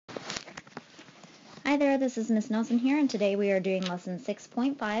Hi there, this is Miss Nelson here, and today we are doing Lesson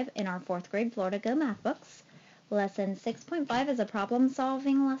 6.5 in our 4th grade Florida Go Math books. Lesson 6.5 is a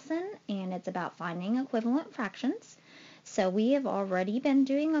problem-solving lesson, and it's about finding equivalent fractions. So we have already been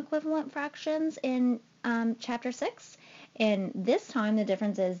doing equivalent fractions in Chapter 6, and this time the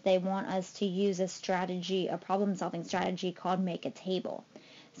difference is they want us to use a problem-solving strategy called make a table.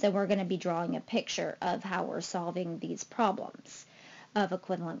 So we're going to be drawing a picture of how we're solving these problems of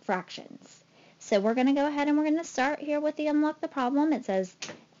equivalent fractions. So we're going to go ahead and we're going to start here with the unlock the problem. It says,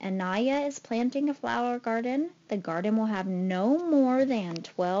 Anaya is planting a flower garden. The garden will have no more than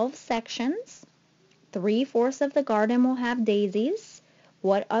 12 sections. 3/4 of the garden will have daisies.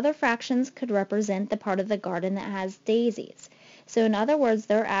 What other fractions could represent the part of the garden that has daisies? So in other words,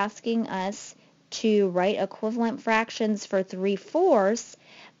 they're asking us to write equivalent fractions for 3/4,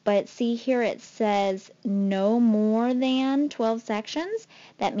 but see here it says no more than 12 sections.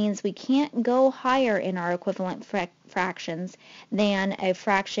 That means we can't go higher in our equivalent fractions than a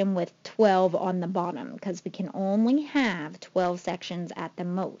fraction with 12 on the bottom, because we can only have 12 sections at the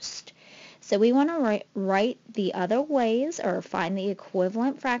most. So we want to write the other ways, or find the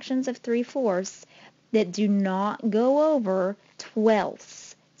equivalent fractions of 3/4 that do not go over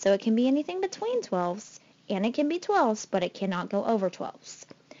 12ths. So it can be anything between 12ths, and it can be 12ths, but it cannot go over 12ths.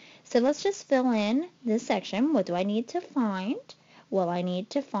 So let's just fill in this section. What do I need to find? Well, I need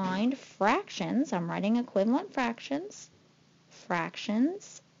to find fractions. I'm writing equivalent fractions.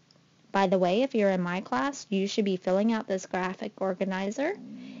 Fractions. By the way, if you're in my class, you should be filling out this graphic organizer.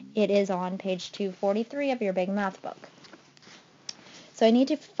 It is on page 243 of your big math book. So I need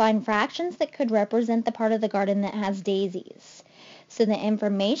to find fractions that could represent the part of the garden that has daisies. So the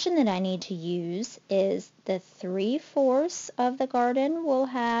information that I need to use is the 3/4 of the garden will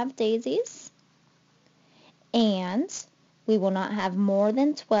have daisies, and we will not have more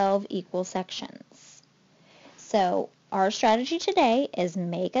than 12 equal sections. So our strategy today is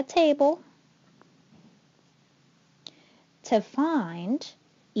make a table to find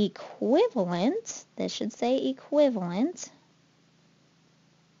equivalent, this should say equivalent,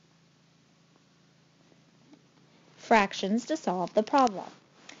 fractions to solve the problem.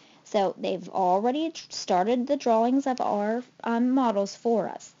 So they've already started the drawings of our models for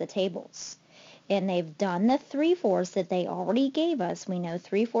us, the tables. And they've done the 3/4 that they already gave us. We know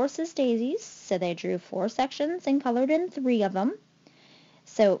 3/4 is daisies, so they drew 4 sections and colored in 3 of them.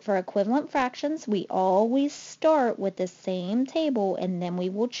 So for equivalent fractions, we always start with the same table, and then we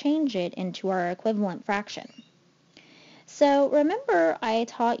will change it into our equivalent fraction. So remember, I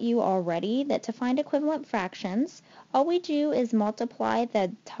taught you already that to find equivalent fractions, all we do is multiply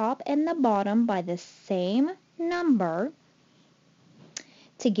the top and the bottom by the same number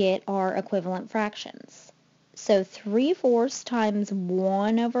to get our equivalent fractions. So 3/4 times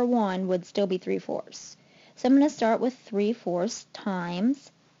 1/1 would still be 3/4. So I'm going to start with 3/4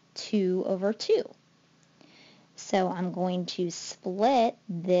 times 2/2. So I'm going to split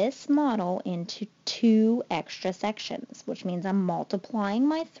this model into 2 extra sections, which means I'm multiplying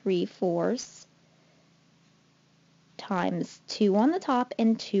my 3/4 times 2 on the top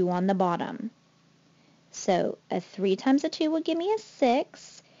and 2 on the bottom. So a 3 times a 2 would give me a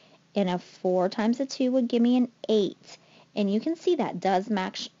 6, and a 4 times a 2 would give me an 8. And you can see that does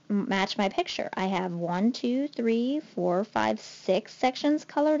match my picture. I have 1, 2, 3, 4, 5, 6 sections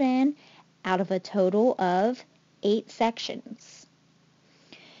colored in out of a total of 8 sections.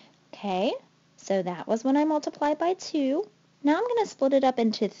 Okay, so that was when I multiplied by 2. Now I'm going to split it up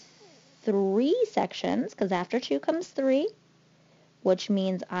into 3 sections, because after 2 comes 3, which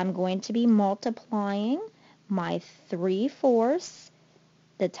means I'm going to be multiplying my 3/4,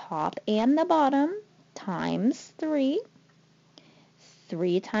 the top and the bottom, times 3.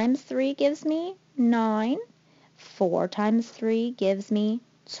 3 times 3 gives me 9. 4 times 3 gives me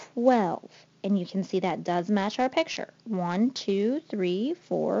 12. And you can see that does match our picture. 1, 2, 3,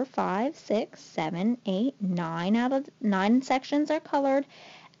 4, 5, 6, 7, 8, 9 out of 9 sections are colored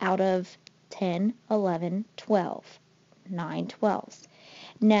out of 10, 11, 12. 9 12ths.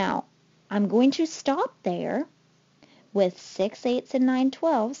 Now, I'm going to stop there with 6 8ths and 9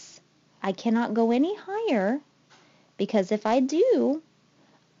 12ths. I cannot go any higher, because if I do,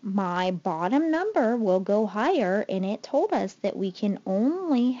 my bottom number will go higher, and it told us that we can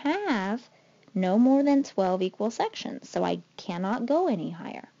only have no more than 12 equal sections, so I cannot go any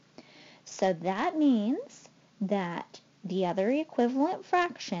higher. So that means that the other equivalent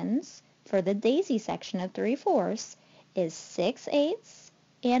fractions for the daisy section of 3/4 is 6 8ths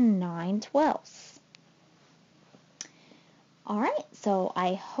and 9 12ths. Alright, so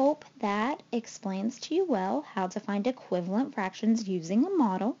I hope that explains to you well how to find equivalent fractions using a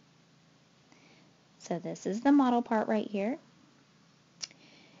model. So this is the model part right here.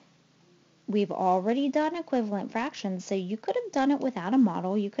 We've already done equivalent fractions, so you could have done it without a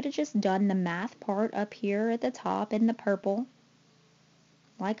model. You could have just done the math part up here at the top in the purple,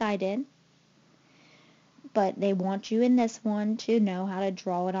 like I did. But they want you in this one to know how to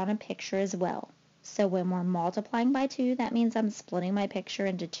draw it on a picture as well. So when we're multiplying by 2, that means I'm splitting my picture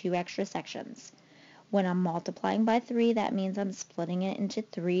into 2 extra sections. When I'm multiplying by 3, that means I'm splitting it into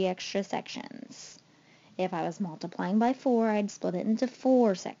 3 extra sections. If I was multiplying by 4, I'd split it into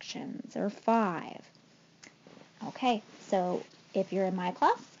 4 sections, or 5. Okay, so if you're in my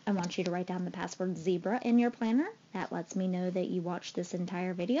class, I want you to write down the password zebra in your planner. That lets me know that you watched this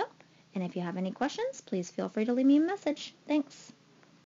entire video. And if you have any questions, please feel free to leave me a message. Thanks.